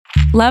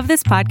Love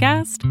this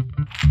podcast?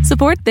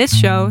 Support this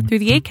show through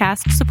the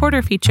Acast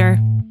supporter feature.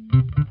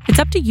 It's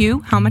up to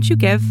you how much you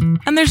give,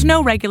 and there's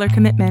no regular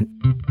commitment.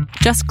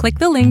 Just click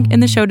the link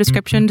in the show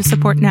description to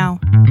support now.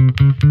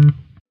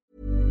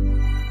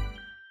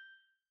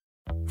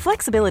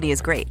 Flexibility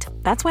is great.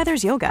 That's why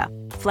there's yoga.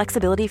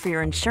 Flexibility for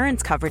your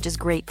insurance coverage is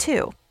great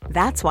too.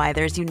 That's why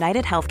there's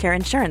United Healthcare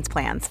Insurance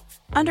Plans.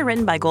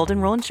 Underwritten by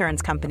Golden Rule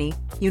Insurance Company,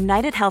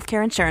 United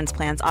Healthcare Insurance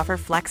Plans offer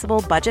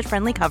flexible,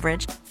 budget-friendly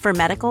coverage for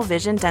medical,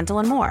 vision, dental,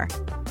 and more.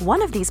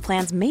 One of these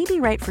plans may be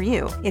right for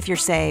you if you're,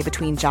 say,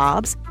 between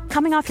jobs,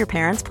 coming off your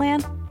parents'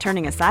 plan,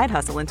 turning a side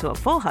hustle into a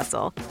full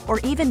hustle, or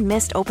even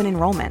missed open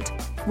enrollment.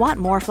 Want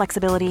more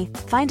flexibility?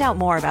 Find out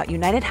more about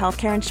United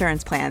Healthcare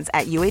Insurance Plans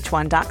at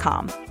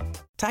uh1.com.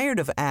 Tired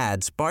of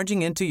ads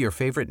barging into your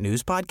favorite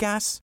news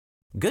podcasts?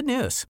 Good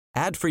news.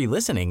 Ad-free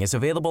listening is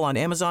available on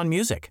Amazon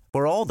Music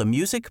for all the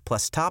music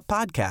plus top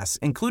podcasts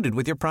included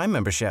with your Prime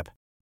membership.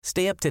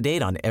 Stay up to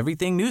date on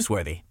everything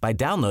newsworthy by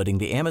downloading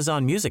the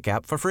Amazon Music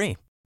app for free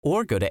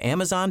or go to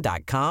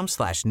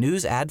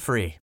amazon.com/news ad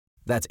free.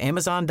 That's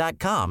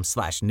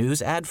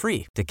amazon.com/news ad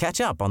free to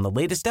catch up on the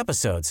latest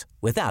episodes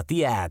without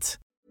the ads.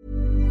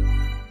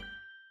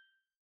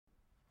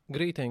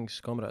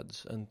 Greetings,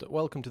 comrades, and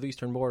welcome to the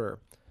Eastern Border.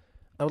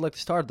 I would like to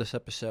start this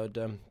episode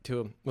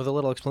with a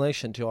little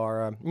explanation to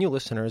our new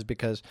listeners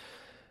because,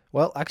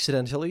 well,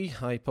 accidentally,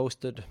 I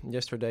posted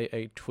yesterday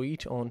a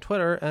tweet on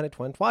Twitter and it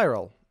went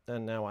viral.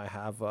 And now I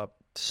have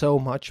so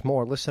much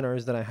more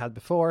listeners than I had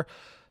before.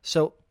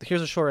 So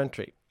here's a short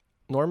entry.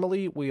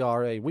 Normally, we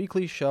are a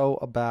weekly show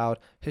about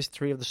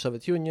history of the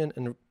Soviet Union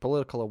and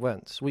political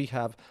events. We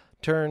have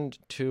turned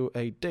to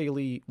a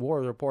daily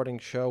war reporting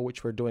show,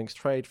 which we're doing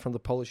straight from the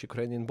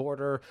Polish-Ukrainian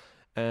border.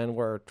 And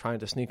we're trying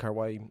to sneak our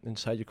way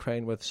inside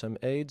Ukraine with some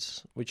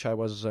aids, which I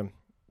was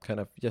kind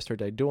of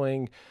yesterday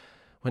doing.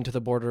 Went to the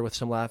border with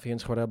some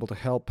Latvians who were able to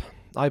help.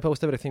 I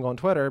post everything on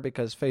Twitter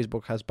because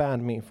Facebook has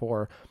banned me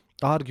for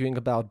arguing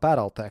about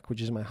Battletech,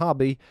 which is my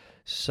hobby.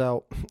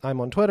 So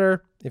I'm on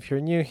Twitter. If you're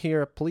new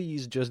here,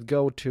 please just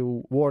go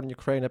to War in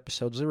Ukraine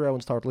episode 0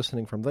 and start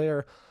listening from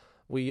there.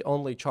 We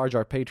only charge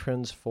our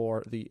patrons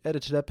for the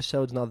edited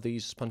episodes, not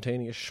these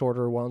spontaneous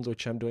shorter ones,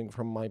 which I'm doing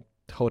from my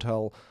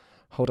hotel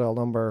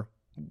number.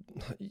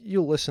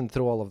 You'll listen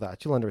through all of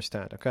that. You'll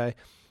understand, okay?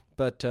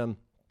 But yeah,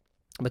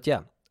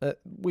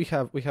 we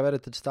have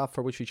edited stuff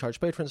for which we charge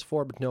patrons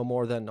for, but no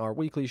more than our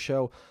weekly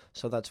show,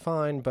 so that's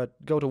fine.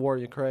 But go to War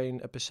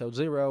Ukraine episode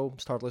 0,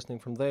 start listening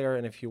from there,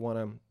 and if you want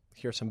to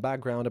hear some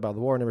background about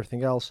the war and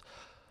everything else,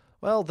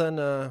 well, then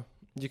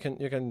you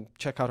can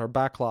check out our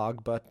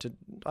backlog. But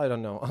I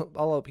don't know.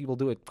 A lot of people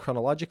do it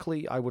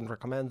chronologically. I wouldn't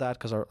recommend that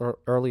because our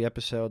early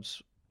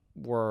episodes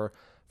were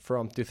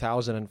from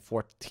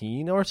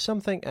 2014 or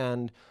something,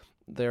 and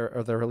they're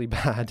really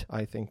bad,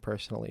 I think,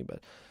 personally. But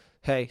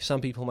hey,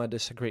 some people might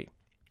disagree.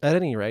 At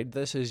any rate,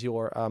 this is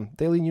your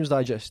daily news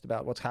digest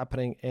about what's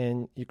happening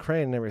in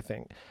Ukraine and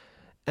everything.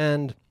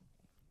 And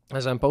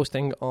as I'm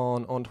posting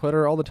on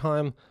Twitter all the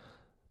time,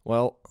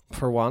 well,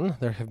 for one,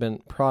 there have been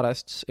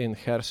protests in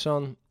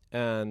Kherson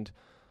and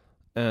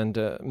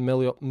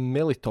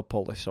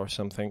Melitopolis or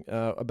something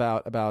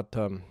about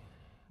the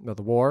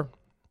war,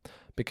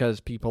 because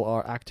people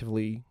are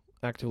actively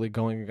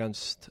going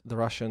against the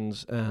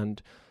Russians,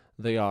 and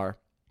they are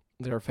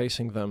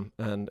facing them,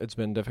 and it's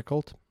been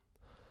difficult.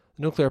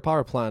 The nuclear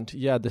power plant,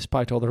 yeah,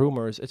 despite all the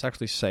rumors, it's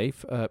actually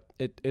safe.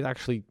 It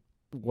actually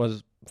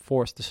was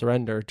forced to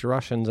surrender to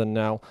Russians, and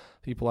now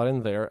people are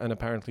in there, and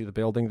apparently the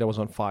building that was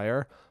on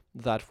fire,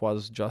 that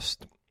was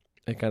just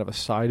a kind of a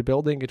side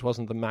building. It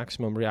wasn't the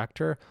maximum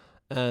reactor,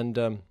 and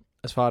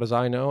as far as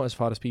I know, as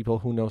far as people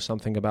who know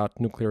something about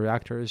nuclear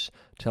reactors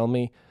tell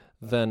me,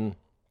 then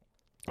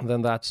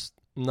that's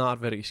not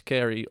very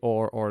scary,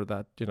 or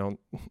that, you know,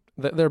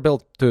 they're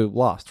built to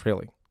last,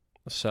 really.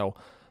 So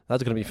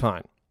that's going to be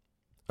fine.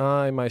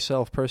 I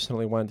myself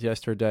personally went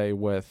yesterday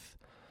with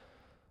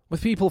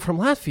people from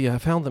Latvia. I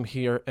found them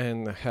here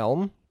in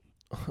Helm,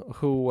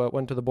 who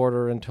went to the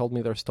border and told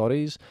me their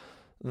stories.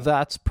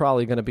 That's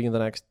probably going to be in the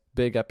next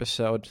big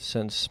episode,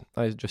 since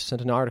I just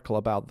sent an article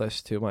about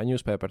this to my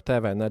newspaper,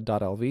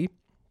 tvnet.lv.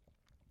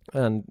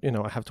 And, you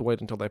know, I have to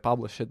wait until they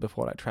publish it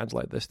before I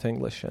translate this to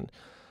English and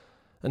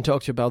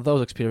talk to you about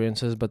those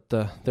experiences. But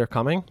they're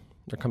coming.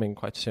 They're coming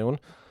quite soon,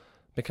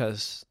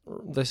 because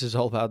this is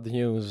all about the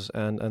news,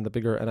 and the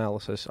bigger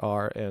analysis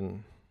are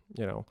in,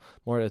 you know,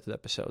 more edited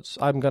episodes.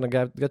 I'm going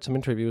to get some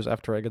interviews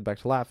after I get back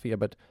to Latvia,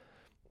 but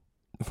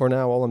for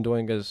now, all I'm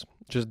doing is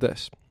just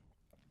this.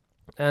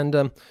 And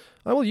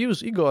I will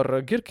use Igor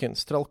Girkin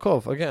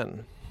Strelkov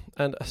again.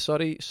 And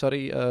sorry,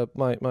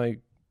 my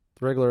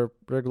regular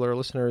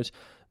listeners,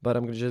 but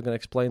I'm just going to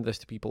explain this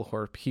to people who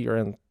are here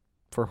and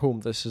for whom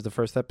this is the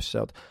first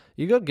episode.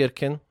 Igor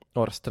Girkin,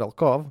 or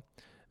Strelkov,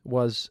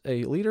 was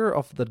a leader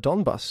of the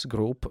Donbas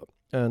group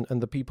and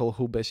the people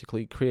who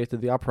basically created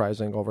the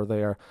uprising over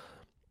there.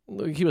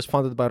 He was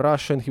funded by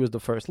Russia, and he was the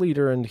first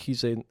leader, and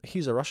he's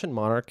a Russian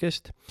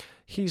monarchist.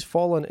 He's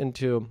fallen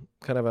into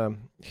kind of a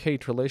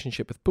hate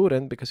relationship with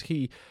Putin because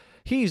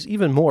he's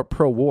even more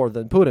pro-war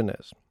than Putin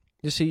is.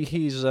 You see,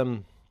 he's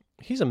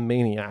a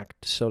maniac,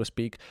 so to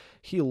speak.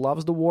 He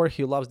loves the war,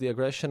 he loves the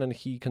aggression, and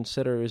he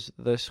considers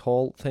this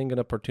whole thing an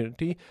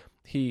opportunity.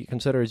 He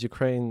considers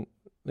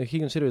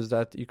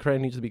that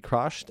Ukraine needs to be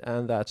crushed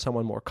and that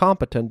someone more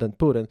competent than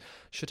Putin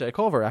should take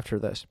over after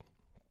this.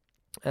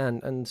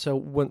 And so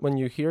when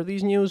you hear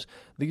these news,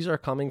 these are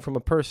coming from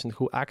a person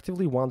who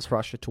actively wants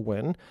Russia to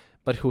win,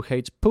 but who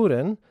hates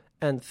Putin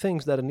and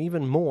thinks that an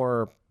even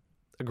more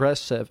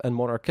aggressive and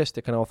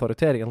monarchistic and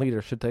authoritarian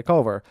leader should take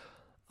over.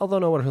 Although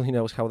no one really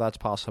knows how that's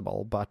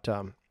possible, but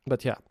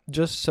yeah,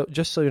 just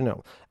so you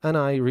know. And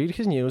I read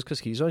his news because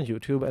he's on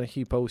YouTube and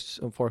he posts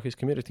for his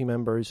community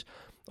members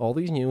all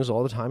these news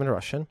all the time in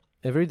Russian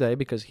every day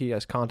because he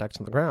has contacts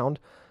on the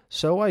ground.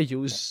 So I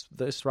use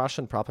this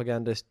Russian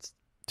propagandist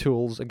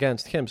tools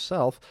against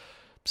himself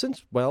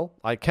since, well,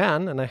 I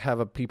can, and I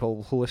have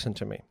people who listen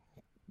to me.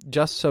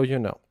 Just so you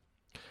know.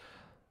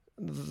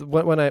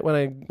 When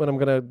I'm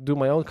gonna do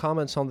my own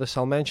comments on this,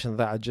 I'll mention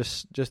that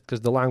just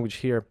because the language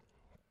here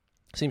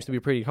seems to be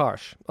pretty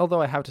harsh.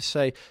 Although I have to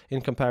say,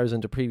 in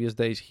comparison to previous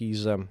days,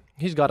 he's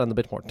gotten a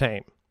bit more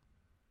tame.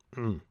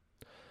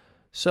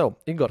 So,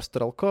 Igor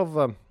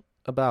Strelkov,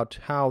 about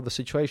how the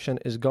situation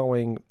is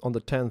going on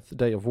the 10th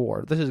day of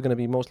war. This is going to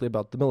be mostly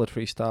about the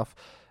military stuff,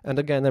 and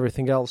again,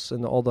 everything else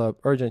and all the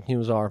urgent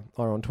news are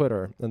on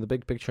Twitter. And the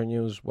big picture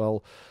news,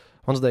 well,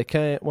 once they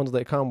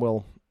come,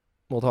 we'll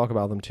talk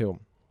about them too.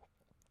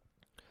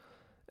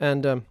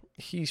 And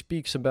he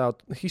speaks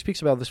about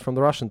this from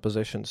the Russian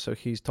position. So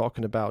he's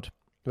talking about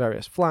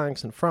various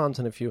flanks and fronts,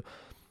 and if you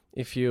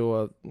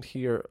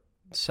hear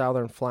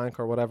southern flank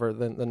or whatever,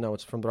 then no,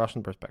 it's from the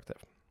Russian perspective.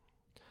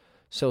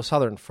 So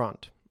southern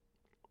front,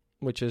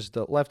 which is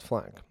the left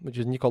flank, which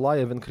is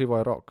Nikolaev and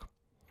Kryvyi Rog.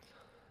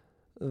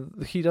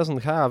 He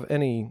doesn't have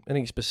any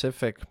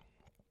specific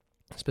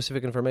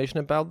information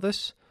about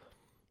this,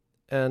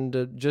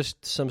 and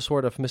just some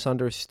sort of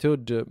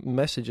misunderstood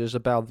messages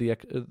about the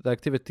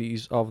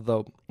activities of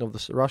the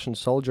Russian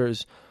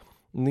soldiers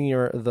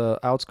near the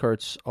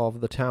outskirts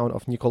of the town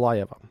of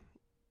Nikolaeva.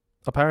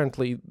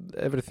 Apparently,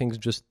 everything's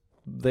just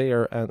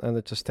there, and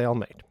it's a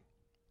stalemate.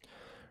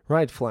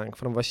 Right flank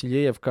from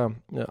Vasilievka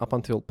up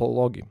until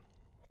Pologi.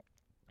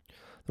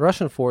 The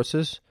Russian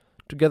forces,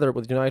 together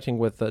with uniting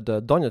with the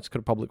Donetsk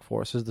Republic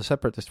forces, the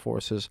separatist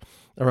forces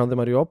around the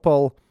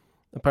Mariupol,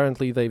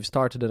 apparently they've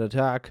started an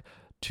attack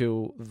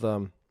to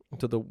the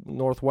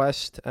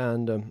northwest,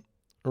 and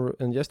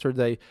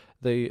yesterday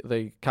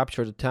they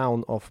captured the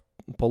town of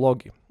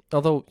Pologi.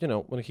 Although,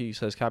 when he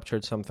says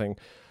captured something,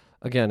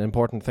 again,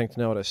 important thing to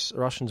notice,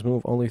 Russians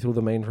move only through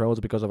the main roads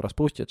because of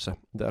Rasputitsa.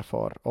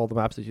 Therefore, all the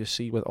maps that you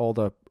see with all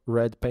the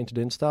red painted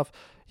in stuff,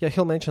 yeah,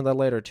 he'll mention that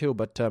later too,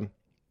 but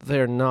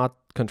they're not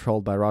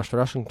controlled by Russia.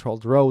 Russia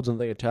controls roads, and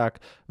they attack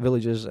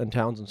villages and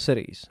towns and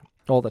cities.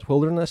 All that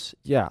wilderness,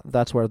 yeah,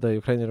 that's where the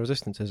Ukrainian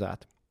resistance is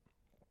at.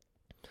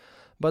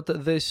 But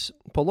this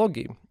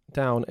Pologi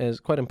town is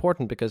quite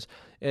important because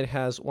it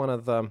has one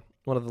of the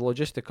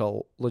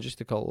logistical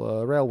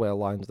railway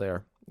lines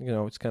there.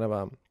 It's kind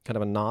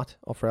of a knot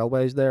of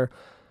railways there.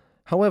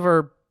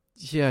 However,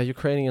 yeah,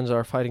 Ukrainians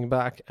are fighting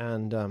back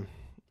and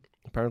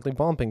apparently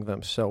bombing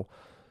them. So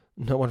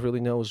no one really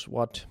knows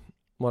what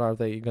are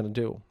they going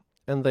to do.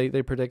 And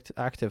they predict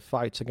active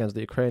fights against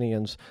the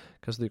Ukrainians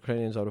because the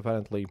Ukrainians are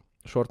apparently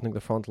shortening the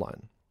front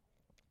line.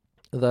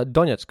 The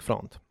Donetsk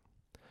front.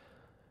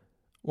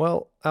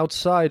 Well,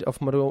 outside of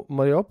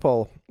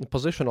Mariupol,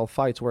 positional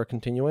fights were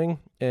continuing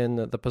in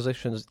the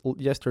positions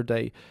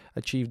yesterday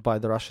achieved by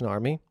the Russian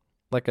army.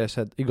 Like I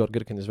said, Igor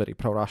Girkin is very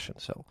pro-Russian,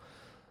 so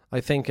I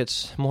think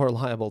it's more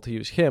reliable to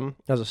use him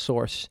as a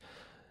source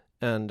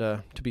and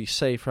to be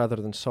safe rather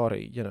than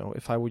sorry.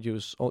 If I would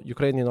use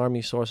Ukrainian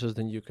army sources,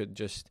 then you could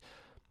just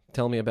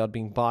tell me about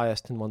being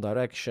biased in one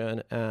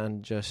direction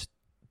and just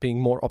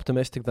being more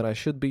optimistic than I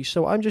should be.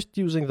 So I'm just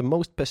using the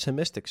most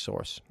pessimistic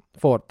source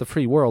for the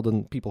free world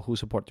and people who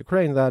support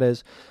Ukraine,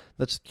 that's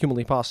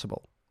humanly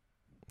possible.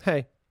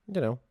 Hey,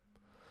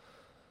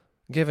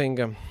 giving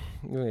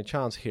a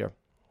chance here.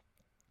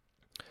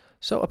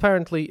 So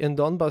apparently in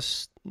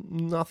Donbas,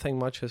 nothing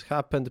much has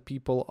happened.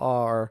 People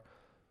are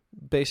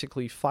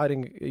basically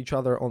fighting each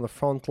other on the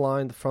front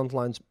line. The front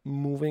line's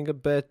moving a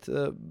bit.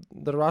 The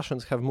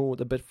Russians have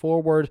moved a bit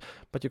forward,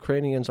 but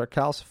Ukrainians are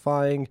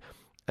calcifying,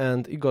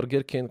 and Igor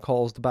Girkin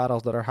calls the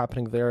battles that are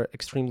happening there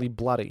extremely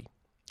bloody.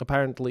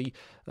 Apparently,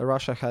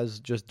 Russia has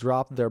just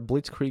dropped their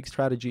blitzkrieg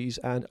strategies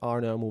and are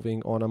now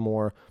moving on a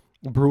more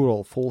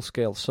brutal,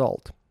 full-scale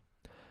assault.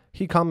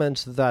 He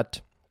comments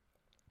that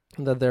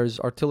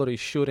there's artillery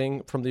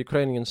shooting from the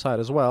Ukrainian side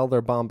as well.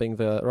 They're bombing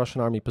the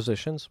Russian army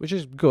positions, which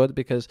is good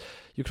because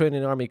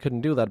Ukrainian army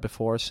couldn't do that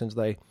before since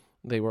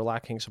they were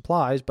lacking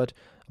supplies, but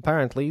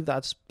apparently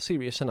that's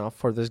serious enough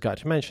for this guy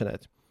to mention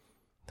it.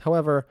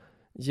 However,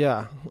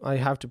 yeah, I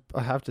have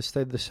to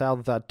state this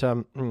out that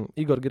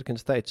Igor Girkin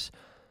states,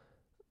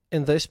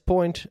 in this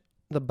point,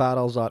 the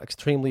battles are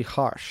extremely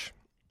harsh.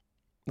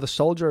 The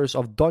soldiers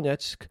of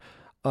Donetsk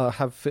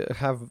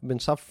have been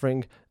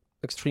suffering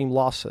extreme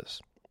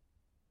losses.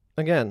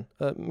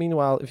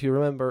 Meanwhile, if you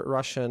remember,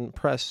 Russian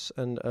press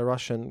and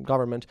Russian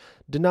government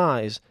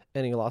denies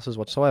any losses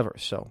whatsoever.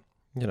 So,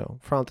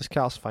 front is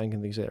calcifying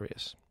in these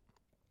areas.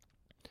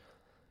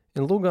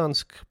 In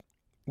Lugansk,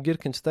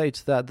 Girkin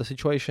states that the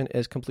situation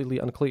is completely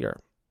unclear.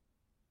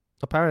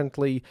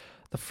 Apparently,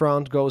 the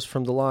front goes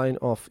from the line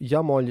of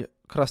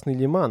Yamol-Krasny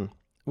Liman,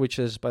 which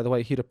is, by the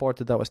way, he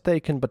reported that was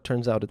taken, but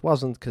turns out it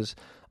wasn't, because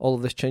all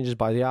of this changes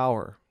by the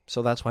hour.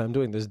 So that's why I'm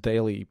doing this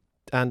daily,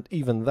 and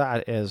even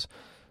that is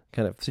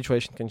kind of,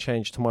 situation can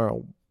change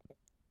tomorrow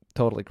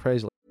totally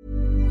crazily.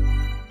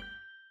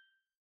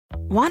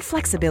 Want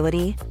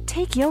flexibility?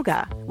 Take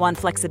yoga. Want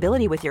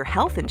flexibility with your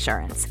health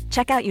insurance?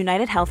 Check out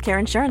United Healthcare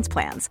Insurance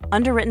Plans.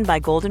 Underwritten by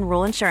Golden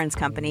Rule Insurance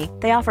Company,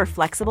 they offer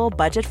flexible,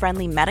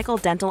 budget-friendly medical,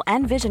 dental,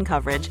 and vision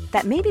coverage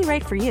that may be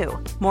right for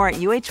you. More at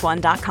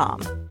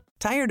uh1.com.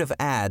 Tired of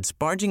ads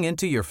barging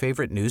into your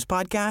favorite news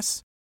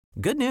podcasts?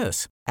 Good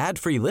news.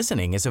 Ad-free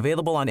listening is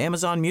available on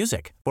Amazon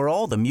Music for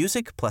all the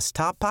music plus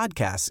top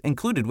podcasts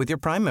included with your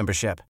Prime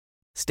membership.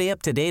 Stay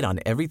up to date on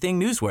everything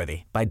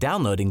newsworthy by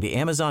downloading the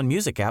Amazon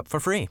Music app for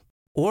free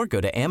or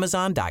go to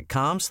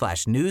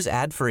amazon.com/news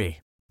ad free.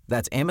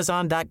 That's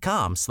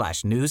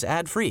amazon.com/news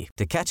ad free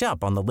to catch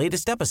up on the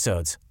latest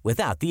episodes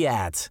without the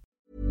ads.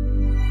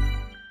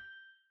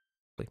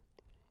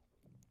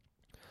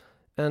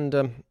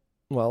 And,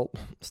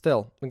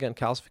 still, again,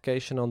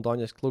 calcification on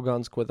Donetsk,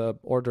 Lugansk with a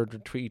ordered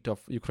retreat of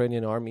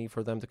Ukrainian army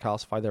for them to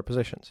calcify their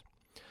positions.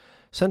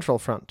 Central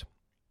Front.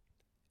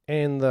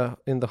 In the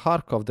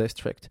Kharkov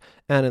district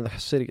and in the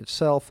city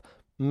itself,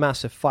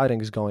 massive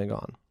fighting is going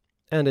on.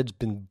 And it's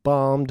been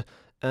bombed,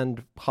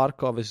 and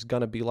Kharkov is going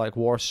to be like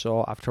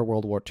Warsaw after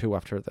World War II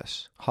after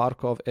this.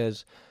 Kharkov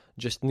is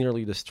just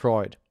nearly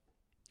destroyed.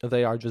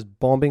 They are just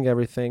bombing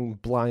everything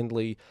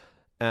blindly,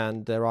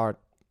 and there are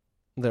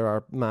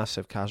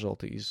massive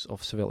casualties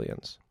of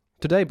civilians.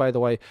 Today, by the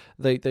way,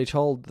 they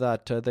told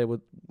that they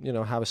would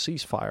have a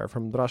ceasefire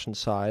from the Russian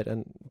side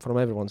and from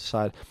everyone's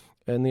side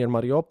near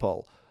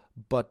Mariupol.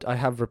 But I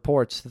have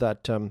reports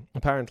that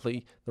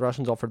apparently the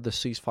Russians offered the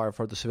ceasefire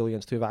for the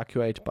civilians to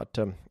evacuate, but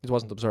it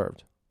wasn't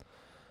observed.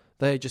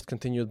 They just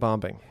continued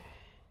bombing.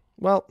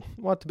 Well,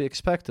 what to be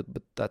expected,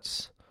 but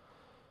that's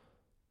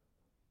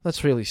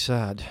really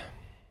sad.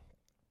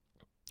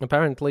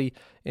 Apparently,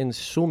 in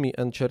Sumy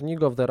and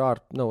Chernigov, there are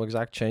no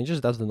exact changes.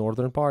 That's the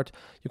northern part.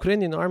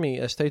 Ukrainian army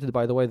has stated,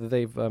 by the way, that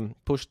they've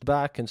pushed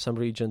back in some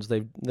regions.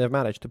 They've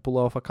managed to pull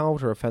off a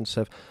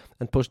counter-offensive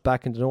and pushed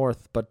back in the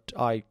north, but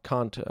I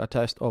can't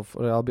attest of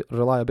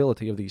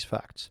reliability of these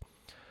facts.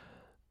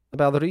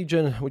 About the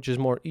region, which is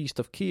more east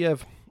of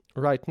Kiev,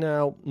 right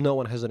now, no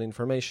one has any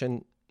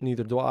information.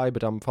 Neither do I,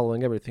 but I'm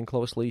following everything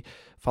closely.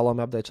 Follow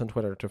my updates on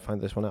Twitter to find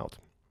this one out.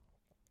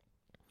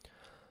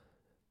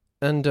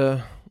 And,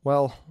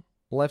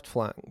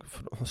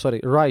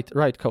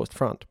 right coast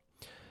front.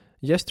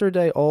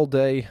 Yesterday, all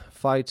day,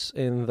 fights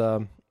in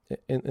the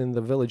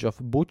village of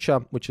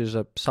Bucha, which is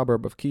a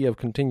suburb of Kiev,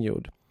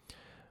 continued,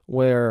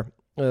 where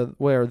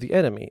the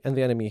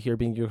enemy here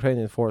being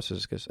Ukrainian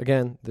forces, because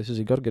again, this is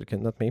Igor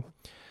Girkin, not me,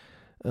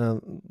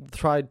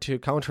 tried to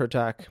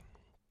counterattack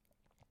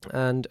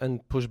and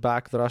push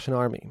back the Russian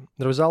army.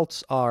 The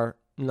results are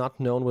not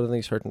known with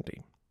any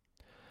certainty.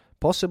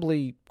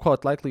 Possibly,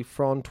 quite likely,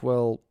 front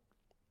will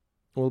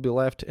be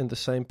left in the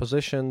same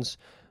positions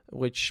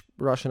which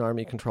Russian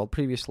army controlled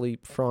previously.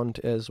 Front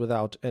is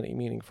without any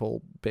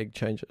meaningful big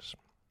changes.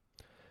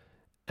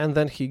 And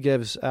then he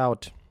gives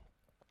out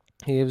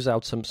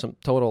some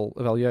total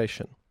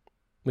evaluation,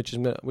 which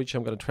I'm going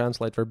to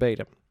translate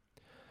verbatim.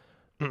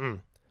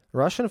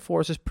 Russian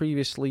forces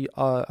previously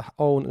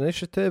own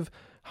initiative.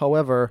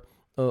 However,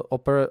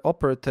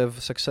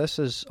 operative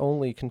successes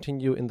only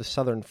continue in the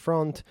southern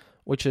front,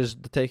 which is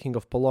the taking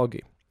of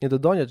Pologi. In the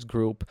Donetsk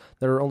group,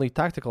 there are only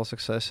tactical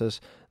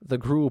successes. The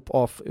group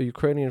of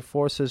Ukrainian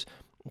forces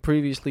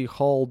previously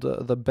hold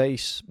the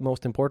base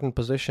most important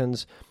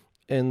positions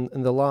in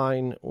the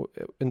line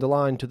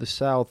to the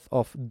south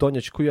of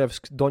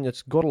Donetsk-Kuyevsk,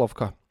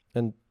 Donetsk-Gorlovka,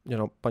 and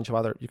a bunch of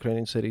other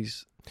Ukrainian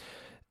cities.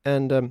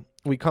 And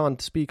we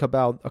can't speak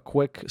about a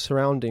quick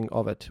surrounding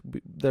of it.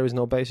 There is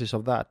no basis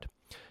of that.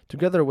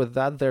 Together with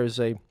that, there is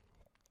a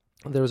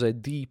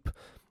deep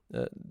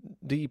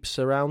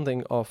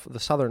surrounding of the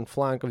southern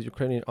flank of the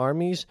Ukrainian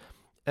armies,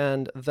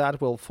 and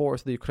that will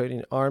force the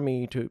Ukrainian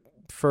army to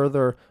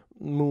further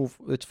move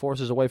its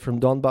forces away from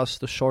Donbas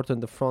to shorten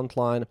the front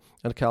line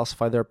and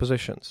calcify their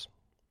positions.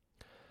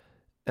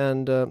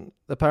 And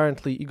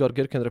apparently Igor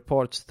Girkin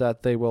reports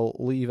that they will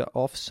leave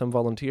off some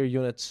volunteer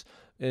units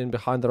in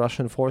behind the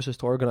Russian forces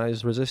to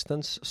organize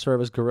resistance,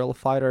 serve as guerrilla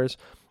fighters,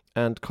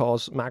 and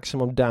cause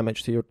maximum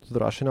damage to the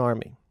Russian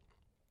army.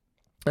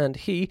 And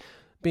he,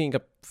 being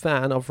a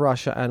fan of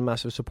Russia and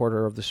massive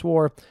supporter of this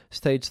war,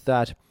 states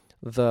that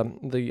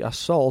the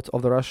assault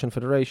of the Russian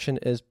Federation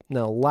is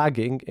now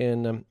lagging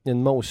in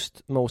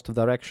most of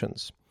the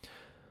directions.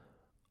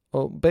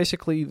 Well,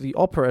 basically, the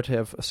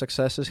operative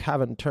successes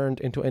haven't turned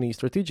into any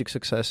strategic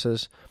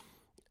successes,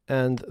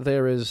 and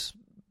there is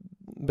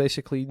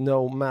basically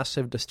no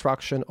massive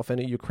destruction of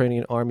any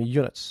Ukrainian army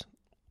units.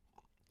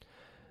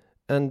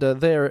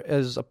 there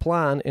is a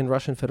plan in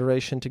Russian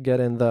Federation to get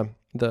in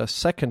the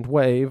second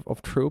wave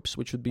of troops,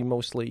 which would be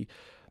mostly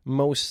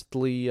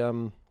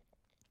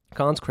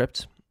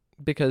conscripts,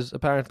 because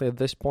apparently at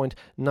this point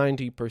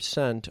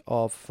 90%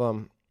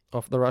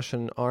 of the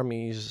Russian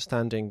army's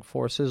standing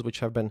forces, which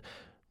have been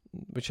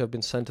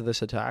sent to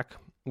this attack,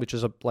 which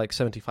is like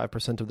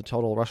 75% of the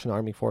total Russian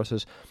army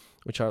forces,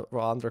 which are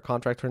under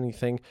contract or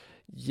anything,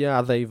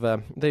 they've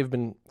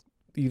been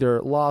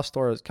either lost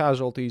or as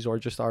casualties or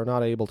just are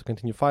not able to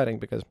continue fighting,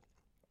 because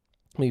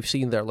we've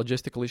seen their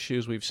logistical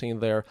issues, we've seen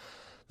their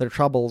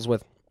troubles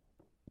with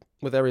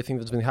everything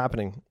that's been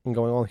happening and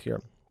going on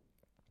here.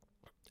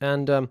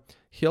 And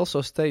he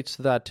also states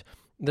that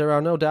there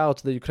are no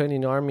doubts the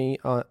Ukrainian army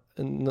and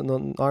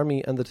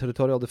the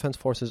territorial defense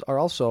forces are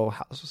also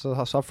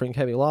suffering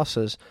heavy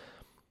losses.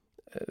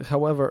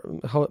 However,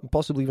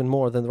 possibly even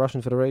more than the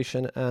Russian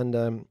Federation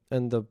and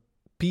the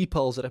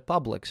People's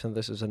Republics, and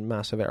this is in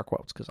massive air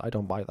quotes because I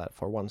don't buy that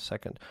for 1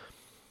 second.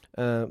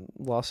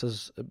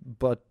 Losses,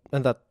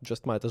 and that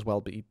just might as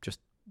well be just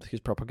his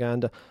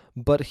propaganda.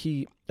 But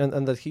he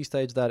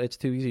states that it's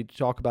too easy to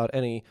talk about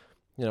any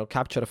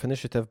capture of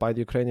initiative by the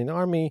Ukrainian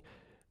army.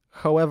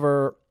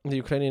 However, the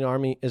Ukrainian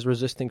army is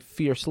resisting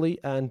fiercely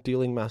and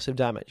dealing massive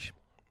damage.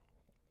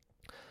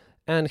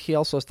 And he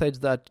also states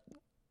that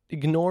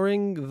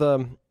ignoring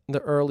the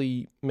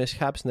early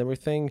mishaps and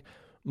everything,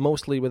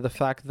 mostly with the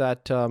fact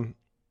that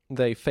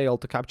they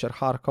failed to capture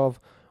Kharkov,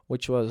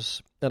 which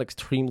was an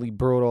extremely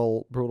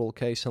brutal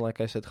case, and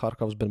like I said,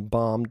 Kharkov's been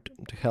bombed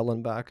to hell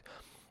and back.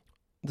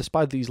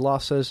 Despite these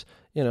losses,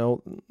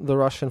 the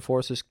Russian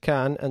forces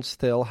can and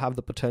still have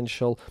the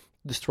potential to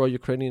destroy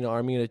Ukrainian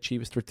army and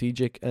achieve a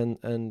strategic and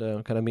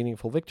kind of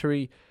meaningful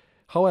victory.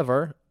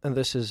 However, and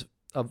this is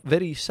a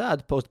very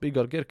sad post by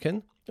Igor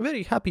Girkin, a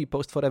very happy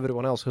post for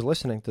everyone else who's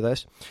listening to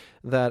this,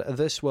 that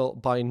this will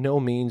by no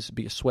means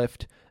be a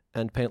swift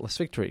and painless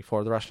victory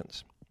for the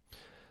Russians.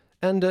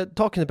 And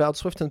talking about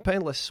swift and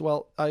painless,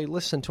 well, I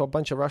listened to a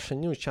bunch of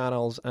Russian news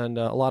channels, and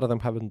a lot of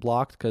them have been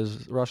blocked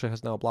because Russia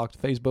has now blocked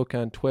Facebook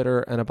and Twitter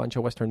and a bunch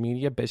of Western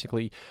media.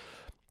 Basically,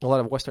 a lot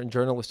of Western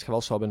journalists have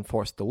also been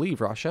forced to leave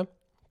Russia.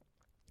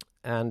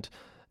 And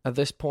at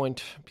this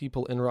point,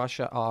 people in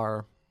Russia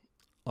are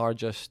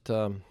just,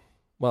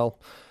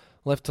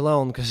 left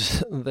alone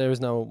because there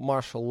is no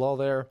martial law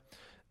there,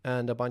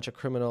 and a bunch of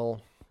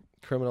criminal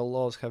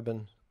laws have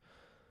been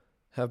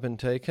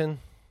taken.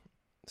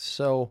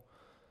 So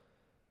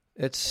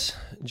it's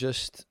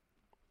just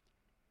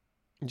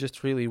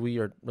really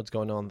weird what's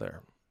going on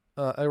there.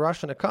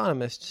 Russian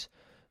economists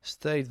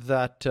state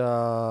that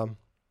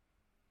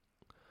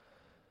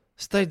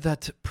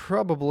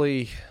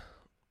probably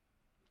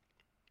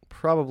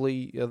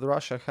the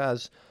Russia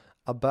has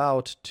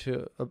about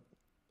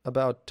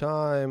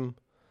time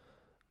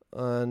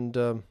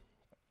until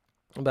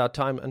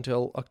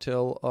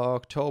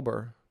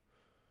October,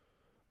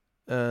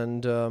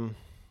 and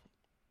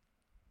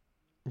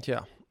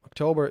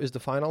October is the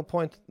final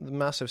point. The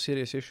massive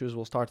serious issues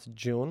will start in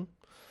June,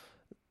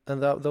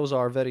 and those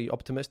are very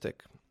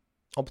optimistic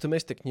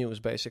news,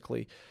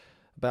 basically,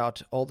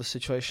 about all the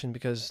situation,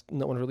 because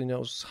no one really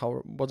knows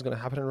what's going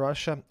to happen in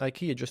Russia.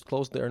 IKEA just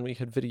closed there, and we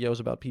had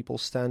videos about people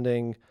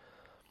standing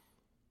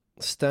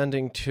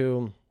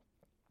to,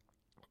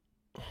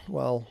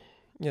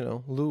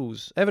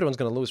 lose. Everyone's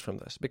going to lose from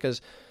this,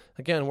 because,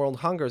 again, world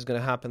hunger is going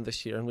to happen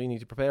this year, and we need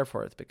to prepare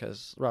for it,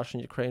 because Russia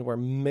and Ukraine were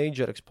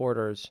major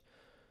exporters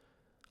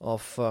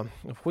of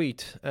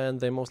wheat, and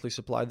they mostly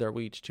supplied their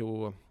wheat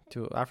to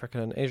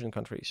African and Asian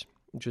countries,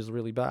 which is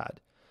really bad.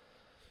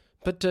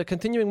 But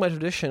continuing my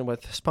tradition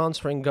with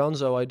sponsoring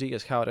gonzo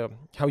ideas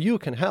how you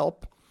can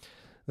help,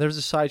 there's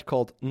a site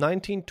called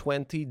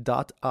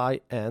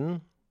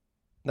 1920.in.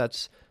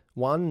 That's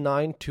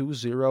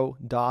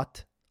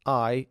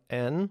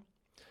 1920.in,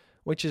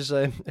 which is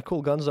a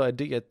cool gonzo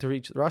idea to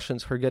reach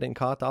Russians who are getting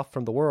cut off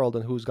from the world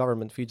and whose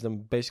government feeds them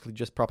basically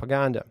just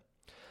propaganda.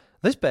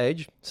 This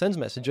page sends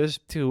messages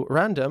to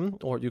random,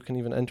 or you can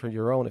even enter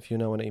your own if you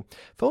know any,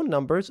 phone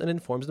numbers, and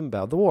informs them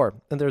about the war.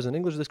 And there's an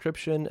English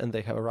description, and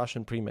they have a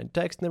Russian pre-made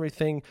text and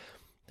everything.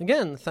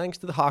 Again, thanks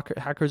to the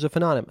hackers of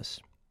Anonymous.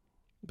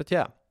 But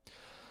yeah,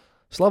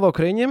 Slava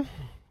Ukraini,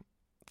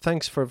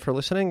 thanks for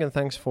listening, and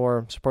thanks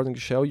for supporting the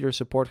show. Your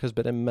support has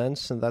been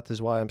immense, and that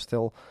is why I'm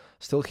still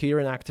here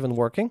and active and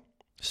working.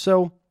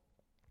 So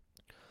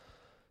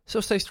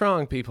stay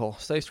strong, people.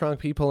 Stay strong,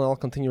 people, and I'll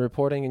continue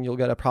reporting, and you'll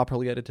get a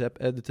properly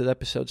edited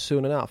episode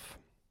soon enough.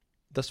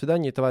 До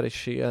свидания,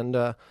 товарищи.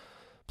 And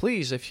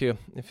please, if you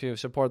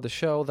support the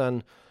show,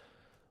 then,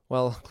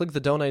 click the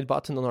donate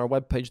button on our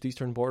webpage,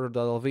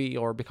 theeasternborder.lv,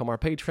 or become our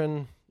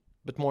patron.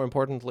 But more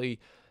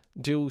importantly,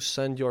 do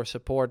send your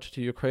support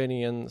to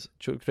Ukrainian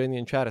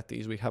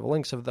charities. We have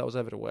links of those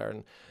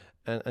everywhere,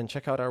 and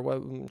check out our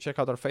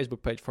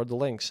Facebook page for the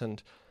links.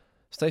 And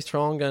stay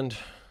strong, and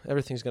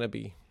everything's gonna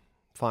be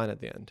fine at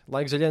the end.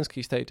 Like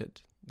Zelensky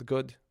stated, the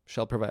good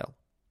shall prevail.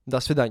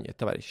 До свидания,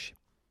 товарищи.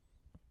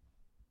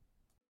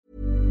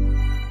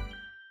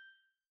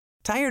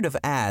 Tired of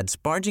ads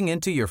barging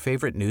into your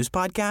favorite news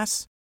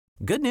podcasts?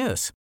 Good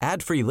news.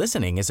 Ad-free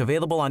listening is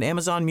available on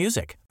Amazon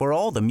Music for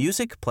all the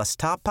music plus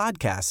top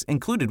podcasts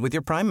included with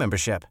your Prime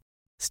membership.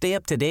 Stay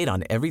up to date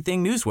on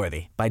everything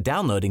newsworthy by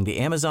downloading the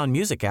Amazon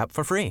Music app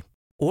for free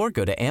or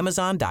go to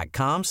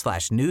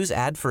amazon.com/news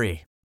ad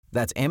free.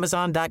 That's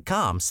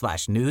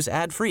amazon.com/news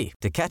ad free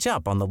to catch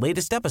up on the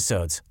latest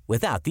episodes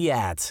without the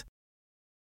ads.